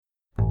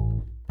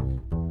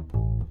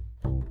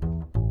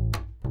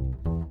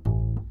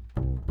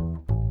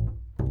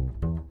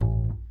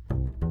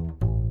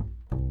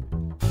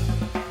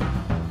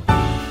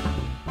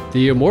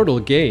The Immortal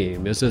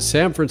Game is a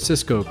San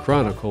Francisco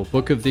Chronicle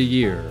Book of the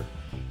Year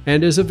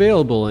and is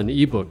available in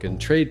ebook and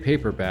trade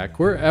paperback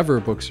wherever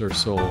books are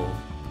sold.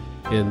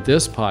 In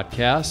this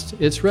podcast,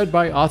 it's read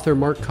by author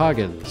Mark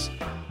Coggins.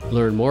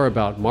 Learn more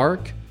about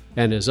Mark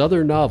and his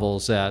other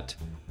novels at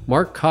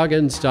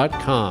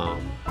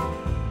markcoggins.com.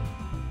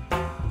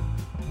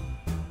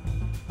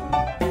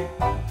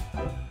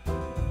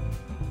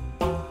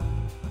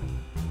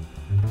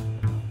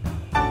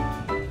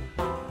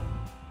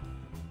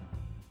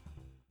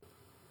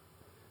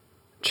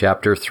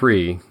 Chapter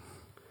 3,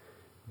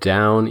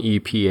 Down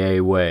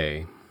EPA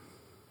Way.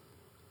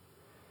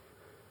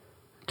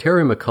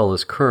 Terry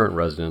McCullough's current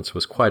residence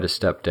was quite a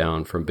step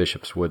down from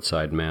Bishop's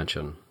Woodside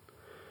mansion.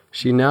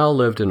 She now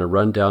lived in a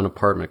run-down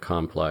apartment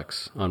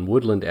complex on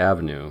Woodland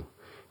Avenue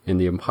in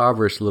the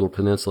impoverished little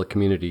peninsula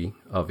community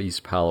of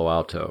East Palo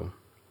Alto.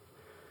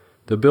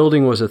 The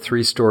building was a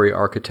 3-story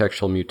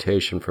architectural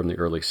mutation from the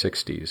early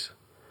 60s.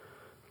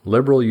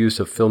 Liberal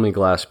use of filmy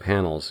glass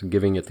panels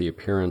giving it the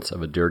appearance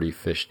of a dirty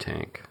fish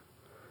tank.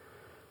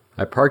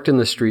 I parked in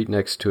the street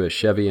next to a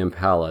Chevy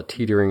Impala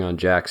teetering on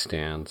jack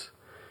stands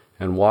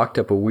and walked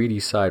up a weedy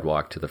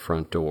sidewalk to the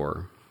front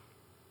door.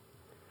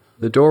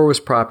 The door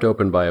was propped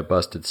open by a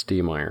busted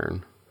steam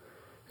iron.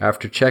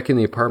 After checking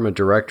the apartment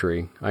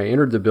directory, I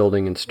entered the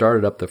building and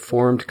started up the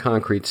formed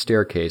concrete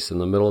staircase in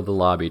the middle of the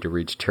lobby to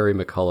reach Terry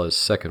McCullough's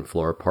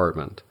second-floor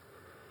apartment.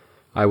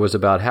 I was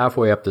about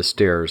halfway up the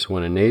stairs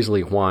when a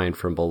nasally whine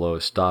from below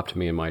stopped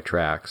me in my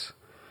tracks.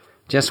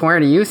 "Just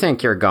where do you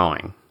think you're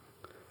going?"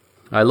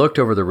 I looked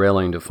over the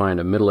railing to find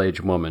a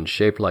middle-aged woman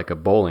shaped like a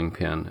bowling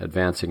pin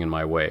advancing in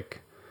my wake.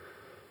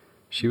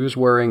 She was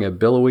wearing a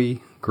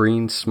billowy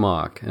green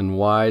smock and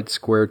wide,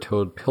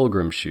 square-toed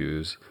pilgrim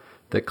shoes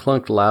that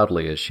clunked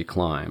loudly as she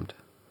climbed.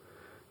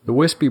 The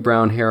wispy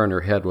brown hair on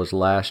her head was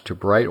lashed to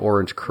bright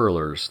orange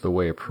curlers the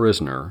way a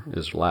prisoner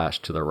is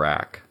lashed to the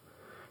rack.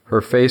 Her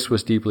face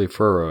was deeply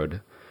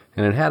furrowed,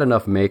 and it had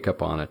enough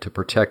makeup on it to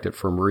protect it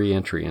from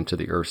re-entry into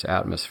the Earth's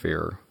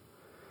atmosphere.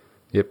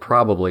 It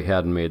probably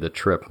hadn't made the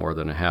trip more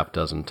than a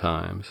half-dozen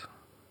times.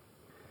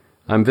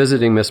 "I'm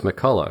visiting Miss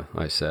McCullough,"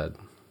 I said.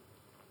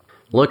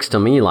 "Looks to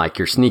me like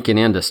you're sneaking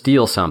in to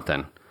steal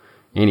something.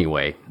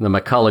 Anyway, the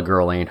McCullough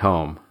girl ain't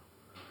home."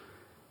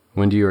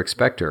 "When do you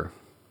expect her?"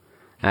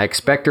 "I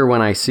expect her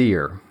when I see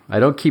her. I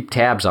don't keep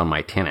tabs on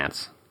my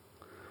tenants."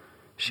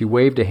 She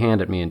waved a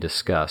hand at me in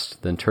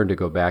disgust, then turned to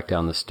go back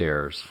down the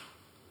stairs.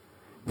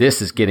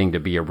 "This is getting to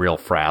be a real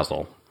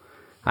frazzle.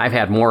 I've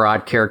had more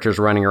odd characters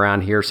running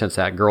around here since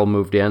that girl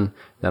moved in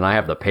than I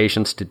have the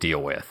patience to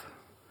deal with."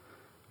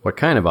 "What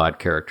kind of odd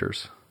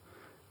characters?"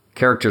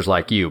 "Characters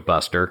like you,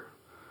 Buster."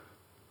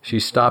 She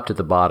stopped at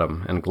the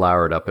bottom and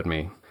glowered up at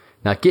me.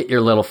 "Now get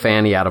your little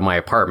fanny out of my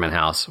apartment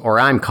house, or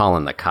I'm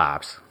calling the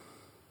cops."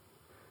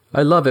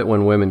 I love it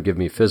when women give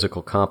me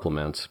physical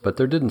compliments, but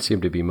there didn't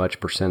seem to be much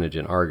percentage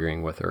in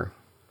arguing with her.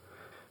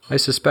 I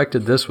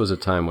suspected this was a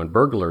time when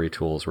burglary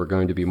tools were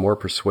going to be more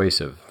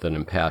persuasive than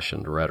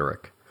impassioned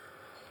rhetoric.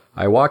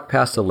 I walked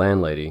past the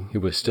landlady, who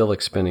was still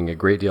expending a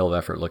great deal of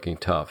effort looking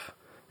tough,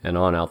 and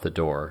on out the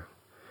door.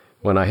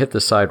 When I hit the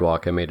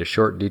sidewalk, I made a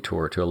short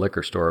detour to a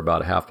liquor store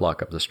about a half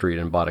block up the street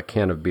and bought a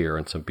can of beer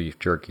and some beef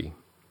jerky.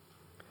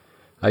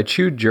 I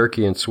chewed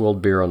jerky and swilled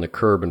beer on the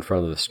curb in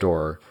front of the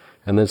store,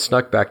 and then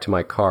snuck back to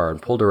my car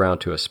and pulled around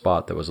to a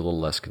spot that was a little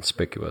less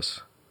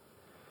conspicuous.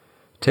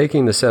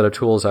 Taking the set of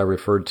tools I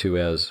referred to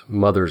as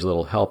Mother's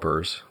Little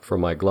Helpers from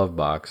my glove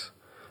box,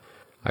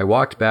 I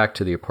walked back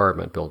to the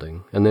apartment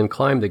building and then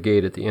climbed the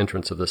gate at the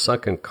entrance of the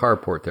sunken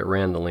carport that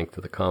ran the length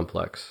of the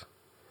complex.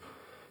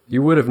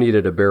 You would have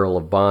needed a barrel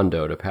of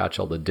Bondo to patch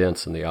all the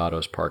dents in the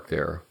autos parked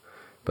there,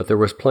 but there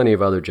was plenty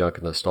of other junk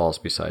in the stalls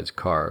besides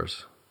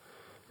cars.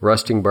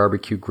 Rusting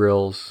barbecue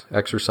grills,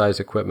 exercise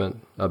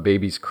equipment, a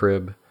baby's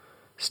crib,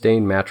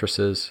 stained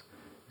mattresses,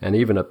 and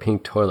even a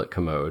pink toilet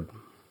commode.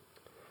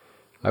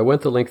 I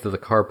went the length of the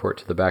carport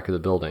to the back of the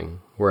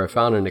building, where I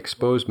found an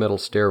exposed metal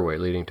stairway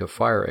leading to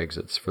fire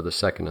exits for the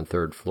second and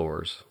third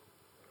floors.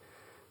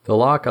 The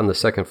lock on the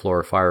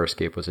second-floor fire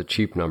escape was a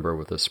cheap number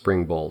with a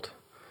spring bolt,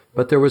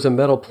 but there was a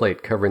metal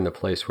plate covering the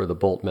place where the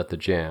bolt met the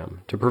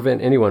jamb, to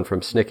prevent anyone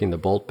from snicking the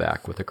bolt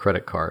back with a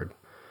credit card.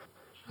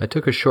 I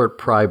took a short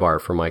pry bar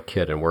from my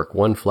kit and worked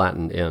one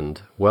flattened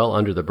end well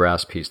under the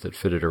brass piece that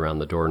fitted around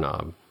the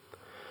doorknob.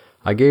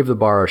 I gave the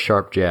bar a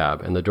sharp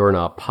jab, and the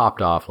doorknob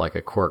popped off like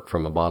a cork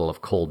from a bottle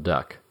of cold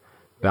duck,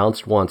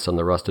 bounced once on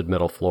the rusted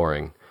metal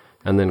flooring,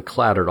 and then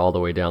clattered all the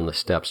way down the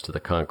steps to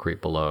the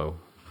concrete below.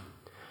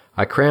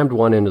 I crammed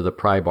one end of the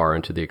pry bar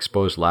into the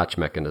exposed latch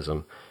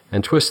mechanism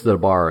and twisted the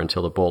bar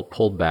until the bolt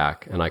pulled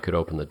back and I could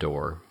open the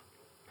door.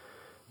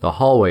 The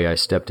hallway I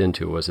stepped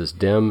into was as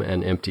dim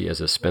and empty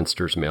as a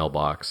spinster's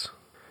mailbox.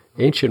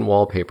 Ancient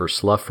wallpaper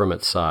sloughed from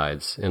its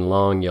sides in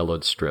long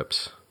yellowed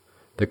strips.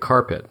 The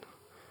carpet,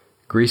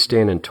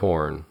 grease-stained and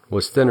torn,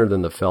 was thinner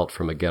than the felt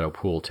from a ghetto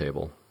pool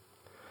table.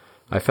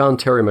 I found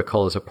Terry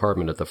McCullough's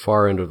apartment at the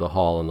far end of the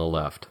hall on the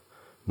left,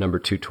 number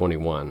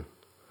 221.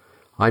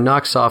 I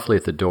knocked softly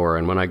at the door,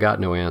 and when I got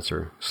no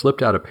answer,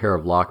 slipped out a pair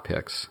of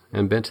lockpicks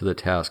and bent to the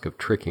task of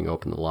tricking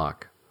open the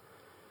lock.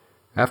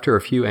 After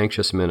a few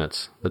anxious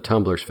minutes, the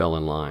tumblers fell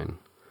in line.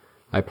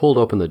 I pulled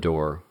open the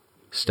door,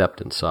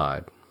 stepped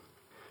inside.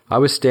 I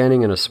was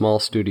standing in a small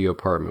studio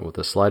apartment with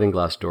a sliding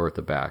glass door at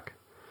the back.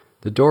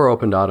 The door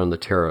opened out on the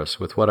terrace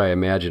with what I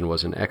imagined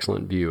was an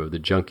excellent view of the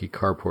junky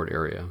carport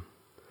area.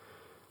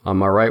 On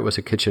my right was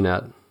a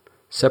kitchenette,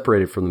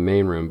 separated from the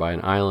main room by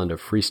an island of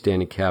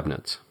freestanding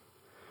cabinets.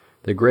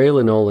 The gray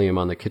linoleum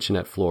on the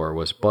kitchenette floor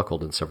was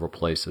buckled in several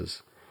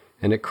places,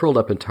 and it curled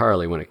up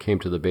entirely when it came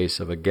to the base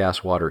of a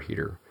gas water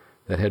heater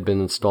that had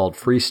been installed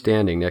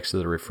freestanding next to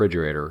the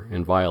refrigerator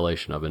in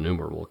violation of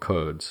innumerable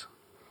codes.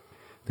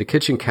 The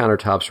kitchen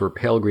countertops were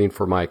pale green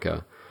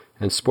formica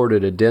and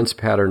sported a dense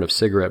pattern of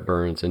cigarette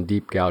burns and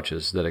deep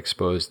gouges that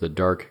exposed the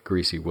dark,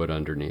 greasy wood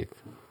underneath.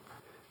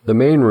 The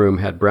main room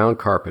had brown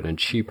carpet and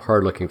cheap,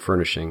 hard-looking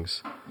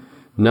furnishings,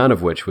 none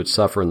of which would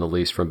suffer in the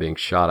least from being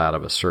shot out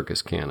of a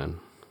circus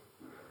cannon.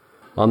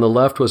 On the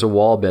left was a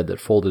wall bed that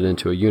folded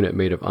into a unit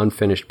made of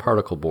unfinished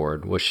particle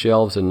board with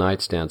shelves and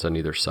nightstands on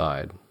either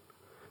side.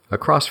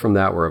 Across from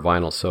that were a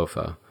vinyl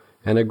sofa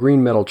and a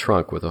green metal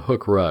trunk with a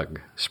hook rug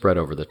spread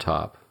over the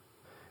top.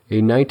 A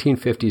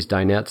 1950s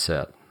dinette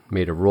set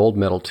made of rolled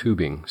metal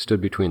tubing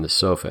stood between the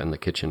sofa and the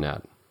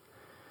kitchenette.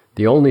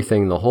 The only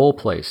thing in the whole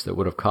place that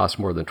would have cost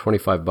more than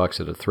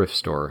 $25 at a thrift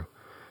store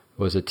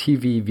was a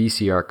TV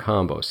VCR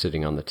combo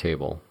sitting on the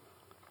table.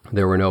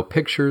 There were no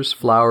pictures,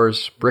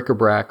 flowers,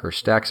 bric-a-brac, or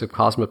stacks of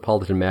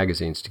cosmopolitan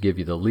magazines to give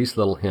you the least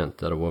little hint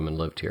that a woman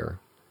lived here.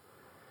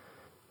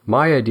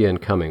 My idea in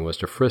coming was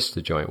to frisk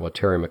the joint while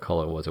Terry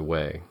McCullough was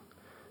away,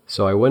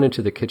 so I went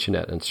into the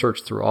kitchenette and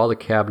searched through all the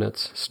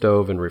cabinets,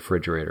 stove, and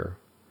refrigerator.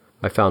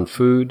 I found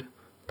food,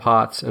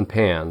 pots, and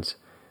pans,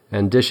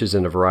 and dishes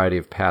in a variety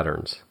of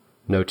patterns,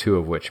 no two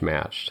of which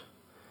matched.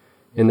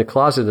 In the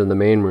closet in the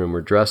main room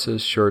were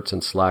dresses, shirts,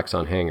 and slacks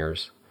on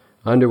hangers,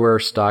 underwear,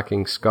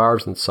 stockings,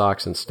 scarves, and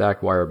socks in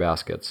stacked wire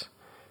baskets,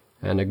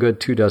 and a good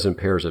 24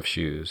 pairs of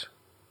shoes.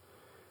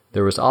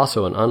 There was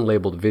also an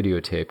unlabeled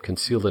videotape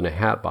concealed in a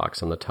hat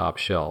box on the top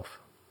shelf.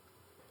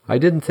 I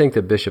didn't think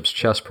the Bishop's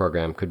chess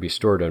program could be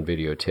stored on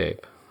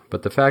videotape,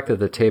 but the fact that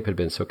the tape had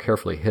been so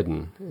carefully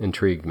hidden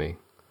intrigued me.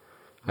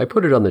 I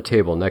put it on the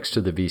table next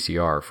to the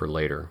VCR for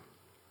later.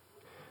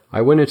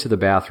 I went into the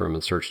bathroom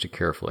and searched it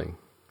carefully.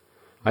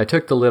 I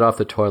took the lid off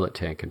the toilet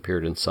tank and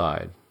peered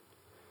inside.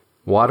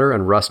 Water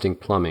and rusting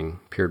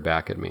plumbing peered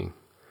back at me.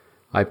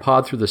 I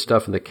pawed through the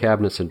stuff in the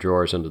cabinets and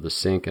drawers under the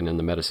sink and in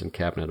the medicine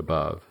cabinet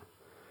above.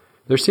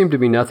 There seemed to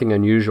be nothing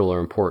unusual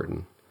or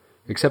important,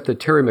 except that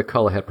Terry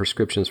McCullough had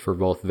prescriptions for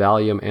both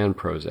Valium and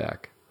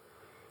Prozac.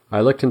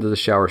 I looked into the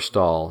shower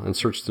stall and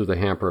searched through the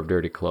hamper of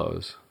dirty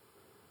clothes.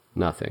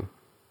 Nothing.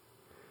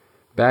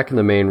 Back in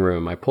the main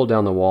room, I pulled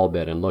down the wall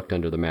bed and looked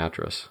under the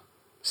mattress.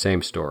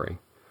 Same story.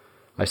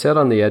 I sat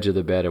on the edge of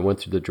the bed and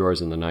went through the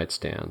drawers and the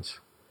nightstands.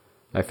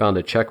 I found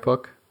a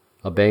checkbook,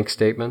 a bank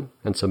statement,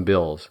 and some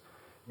bills,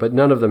 but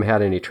none of them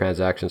had any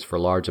transactions for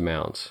large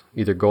amounts,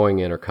 either going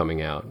in or coming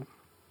out.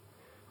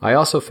 I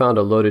also found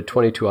a loaded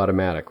 .22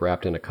 automatic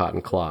wrapped in a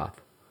cotton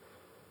cloth.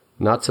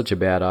 Not such a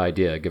bad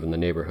idea given the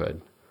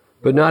neighborhood,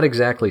 but not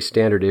exactly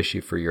standard issue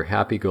for your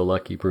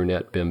happy-go-lucky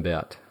brunette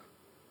bimbette.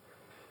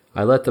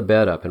 I let the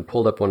bed up and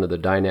pulled up one of the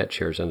dinette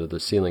chairs under the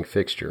ceiling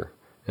fixture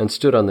and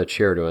stood on the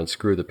chair to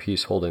unscrew the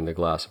piece holding the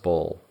glass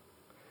bowl.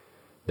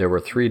 There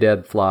were 3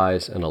 dead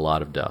flies and a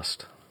lot of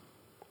dust.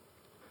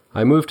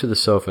 I moved to the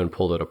sofa and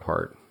pulled it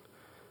apart,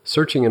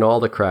 searching in all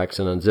the cracks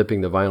and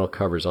unzipping the vinyl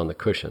covers on the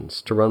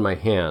cushions to run my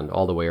hand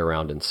all the way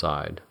around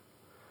inside.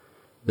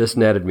 This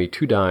netted me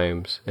 2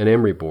 dimes, an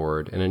emery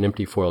board, and an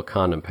empty foil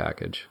condom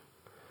package.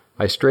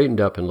 I straightened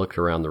up and looked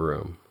around the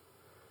room.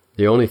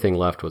 The only thing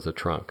left was the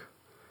trunk.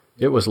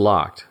 It was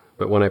locked,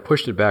 but when I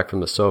pushed it back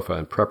from the sofa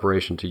in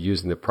preparation to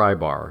using the pry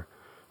bar,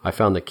 I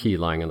found the key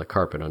lying on the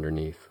carpet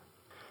underneath.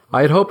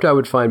 I had hoped I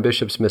would find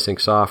Bishop's missing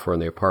software in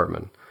the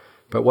apartment,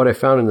 but what I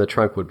found in the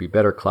trunk would be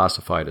better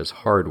classified as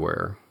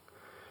hardware.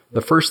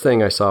 The first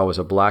thing I saw was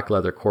a black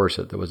leather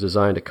corset that was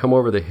designed to come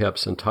over the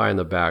hips and tie in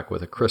the back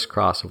with a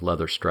crisscross of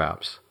leather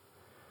straps.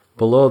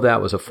 Below that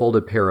was a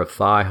folded pair of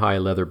thigh-high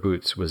leather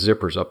boots with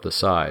zippers up the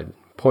side,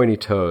 pointy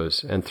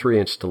toes, and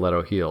 3-inch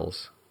stiletto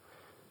heels.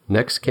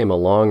 Next came a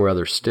long,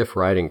 rather stiff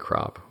riding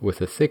crop with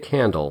a thick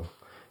handle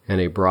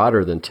and a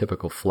broader than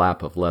typical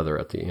flap of leather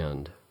at the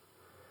end.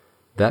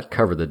 That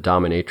covered the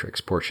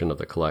dominatrix portion of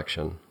the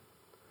collection.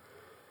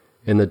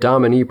 In the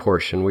dominee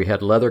portion, we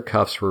had leather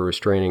cuffs for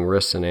restraining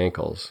wrists and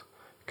ankles,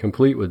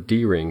 complete with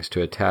D-rings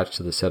to attach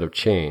to the set of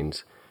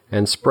chains,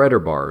 and spreader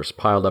bars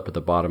piled up at the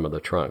bottom of the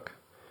trunk.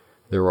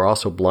 There were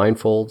also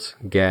blindfolds,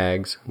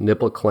 gags,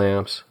 nipple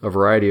clamps, a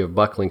variety of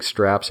buckling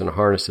straps and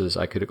harnesses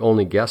I could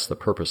only guess the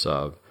purpose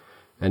of,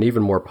 and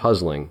even more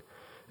puzzling,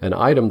 an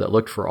item that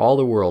looked for all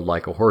the world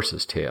like a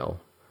horse's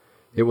tail.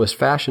 It was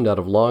fashioned out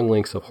of long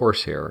lengths of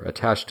horsehair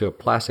attached to a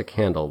plastic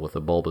handle with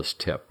a bulbous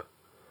tip.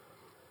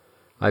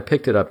 I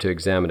picked it up to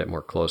examine it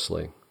more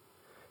closely.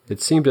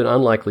 It seemed an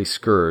unlikely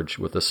scourge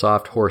with the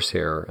soft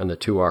horsehair and the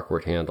too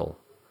awkward handle.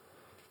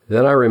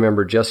 Then I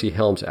remembered Jesse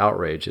Helms'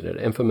 outrage at an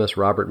infamous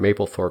Robert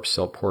Mapplethorpe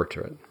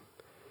self-portrait.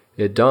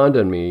 It dawned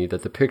on me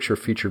that the picture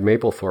featured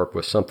Mapplethorpe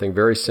with something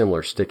very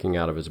similar sticking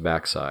out of his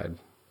backside.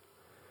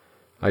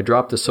 I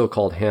dropped the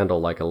so-called handle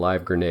like a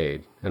live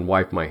grenade and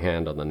wiped my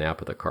hand on the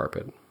nap of the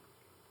carpet.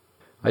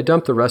 I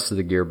dumped the rest of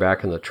the gear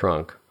back in the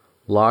trunk,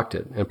 locked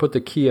it, and put the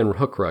key and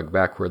hook rug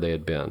back where they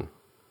had been.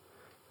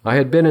 I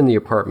had been in the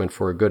apartment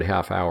for a good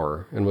half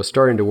hour and was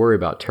starting to worry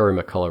about Terry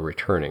McCullough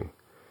returning,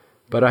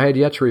 but I had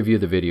yet to review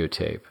the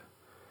videotape.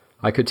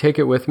 I could take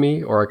it with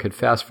me, or I could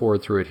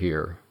fast-forward through it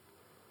here.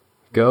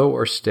 Go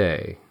or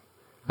stay.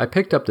 I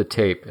picked up the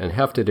tape and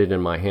hefted it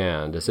in my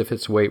hand as if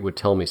its weight would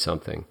tell me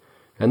something,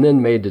 and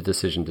then made the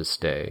decision to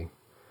stay.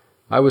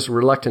 I was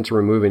reluctant to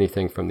remove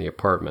anything from the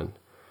apartment,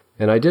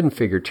 and I didn't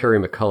figure Terry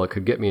McCullough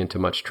could get me into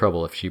much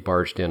trouble if she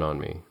barged in on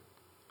me.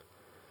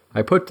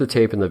 I put the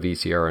tape in the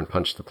VCR and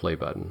punched the play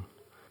button.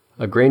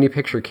 A grainy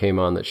picture came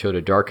on that showed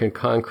a darkened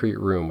concrete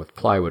room with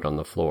plywood on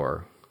the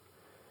floor.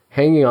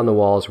 Hanging on the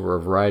walls were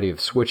a variety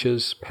of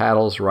switches,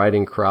 paddles,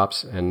 riding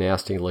crops, and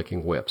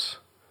nasty-looking whips.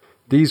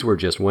 These were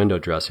just window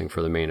dressing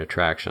for the main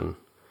attraction.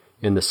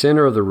 In the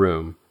center of the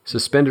room,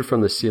 suspended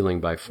from the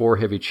ceiling by 4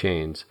 heavy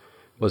chains,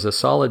 was a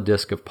solid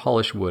disc of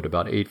polished wood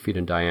about 8 feet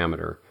in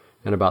diameter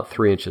and about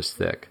 3 inches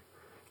thick.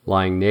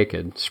 Lying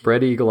naked,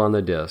 spread eagle on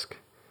the disc,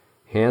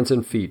 hands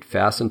and feet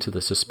fastened to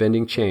the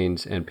suspending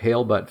chains and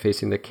pale butt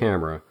facing the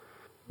camera,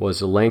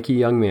 was a lanky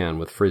young man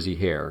with frizzy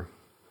hair.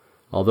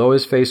 Although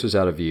his face was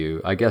out of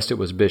view, I guessed it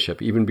was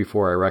Bishop even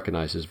before I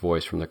recognized his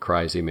voice from the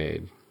cries he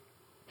made.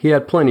 He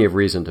had plenty of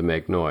reason to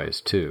make noise,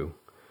 too.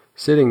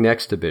 Sitting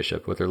next to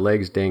Bishop, with her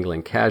legs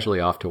dangling casually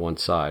off to one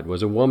side,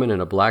 was a woman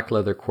in a black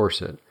leather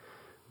corset,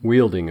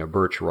 wielding a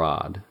birch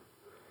rod.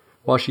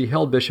 While she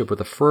held Bishop with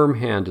a firm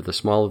hand to the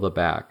small of the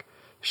back,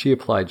 she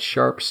applied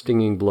sharp,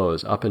 stinging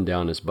blows up and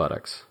down his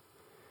buttocks.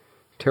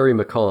 Terry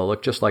McCullough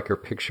looked just like her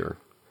picture,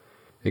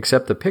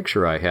 except the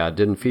picture I had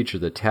didn't feature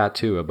the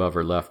tattoo above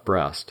her left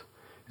breast,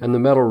 and the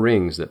metal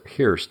rings that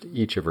pierced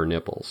each of her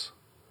nipples.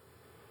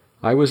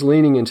 I was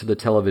leaning into the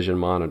television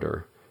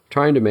monitor,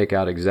 trying to make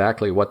out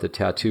exactly what the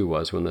tattoo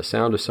was when the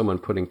sound of someone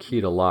putting key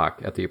to lock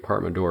at the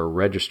apartment door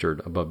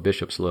registered above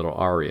Bishop's little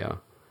aria.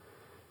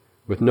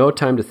 With no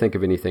time to think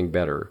of anything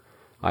better,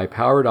 I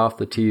powered off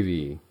the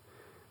TV,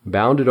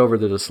 bounded over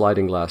to the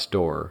sliding glass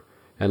door,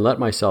 and let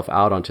myself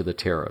out onto the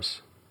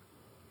terrace.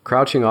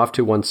 Crouching off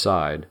to one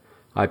side,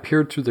 I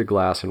peered through the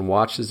glass and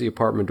watched as the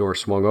apartment door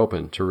swung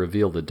open to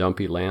reveal the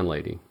dumpy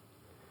landlady.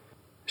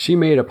 She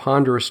made a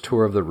ponderous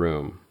tour of the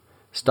room,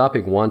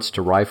 stopping once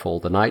to rifle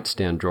the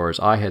nightstand drawers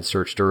I had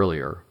searched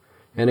earlier,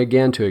 and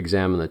again to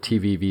examine the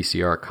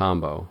TV-VCR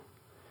combo.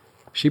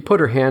 She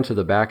put her hand to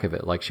the back of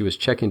it like she was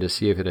checking to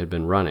see if it had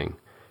been running,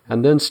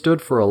 and then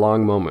stood for a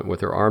long moment with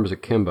her arms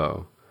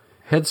akimbo,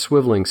 head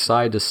swiveling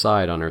side to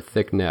side on her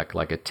thick neck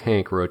like a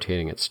tank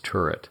rotating its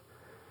turret.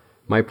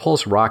 My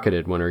pulse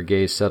rocketed when her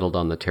gaze settled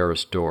on the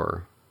terrace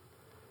door.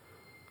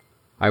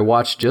 I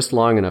watched just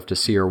long enough to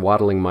see her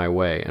waddling my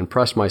way and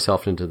pressed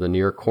myself into the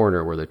near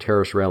corner where the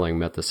terrace railing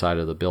met the side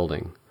of the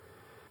building.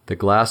 The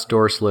glass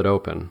door slid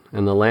open,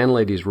 and the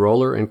landlady's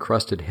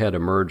roller-encrusted head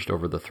emerged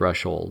over the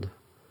threshold.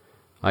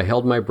 I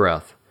held my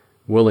breath,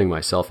 willing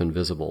myself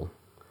invisible.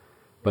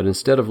 But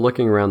instead of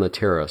looking around the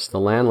terrace, the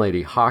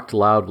landlady hawked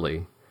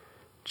loudly,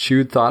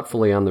 chewed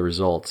thoughtfully on the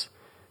results,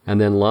 and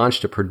then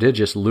launched a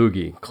prodigious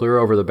loogie clear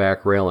over the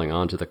back railing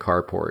onto the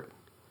carport.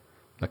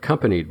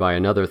 Accompanied by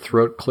another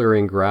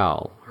throat-clearing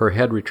growl, her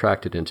head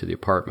retracted into the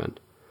apartment.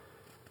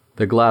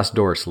 The glass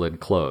door slid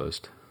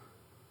closed.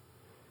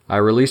 I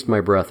released my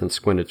breath and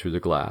squinted through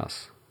the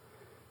glass.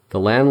 The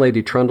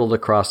landlady trundled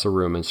across the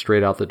room and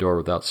straight out the door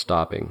without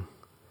stopping.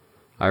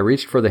 I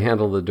reached for the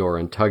handle of the door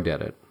and tugged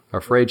at it,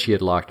 afraid she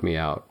had locked me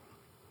out.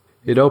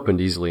 It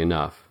opened easily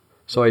enough,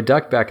 so I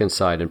ducked back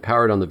inside and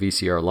powered on the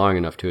VCR long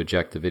enough to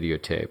eject the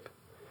videotape.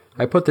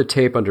 I put the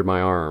tape under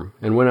my arm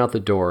and went out the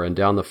door and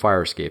down the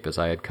fire escape as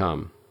I had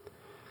come.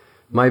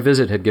 My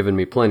visit had given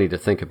me plenty to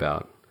think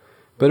about,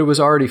 but it was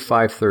already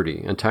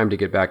 5:30 and time to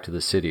get back to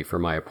the city for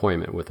my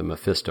appointment with a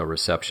Mephisto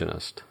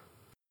receptionist.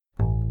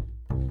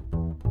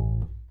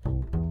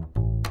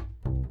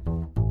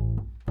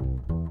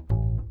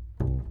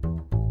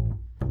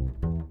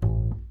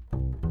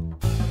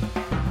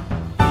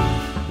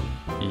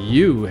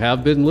 You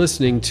have been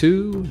listening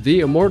to The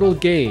Immortal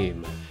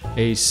Game,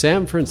 a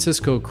San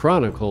Francisco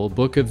Chronicle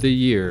Book of the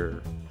Year.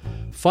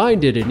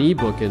 Find it in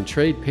ebook and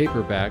trade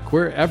paperback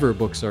wherever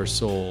books are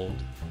sold.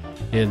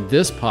 In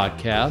this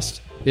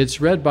podcast,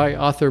 it's read by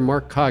author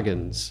Mark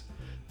Coggins.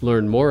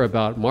 Learn more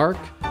about Mark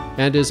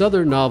and his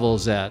other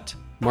novels at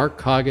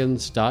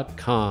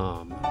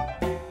markcoggins.com.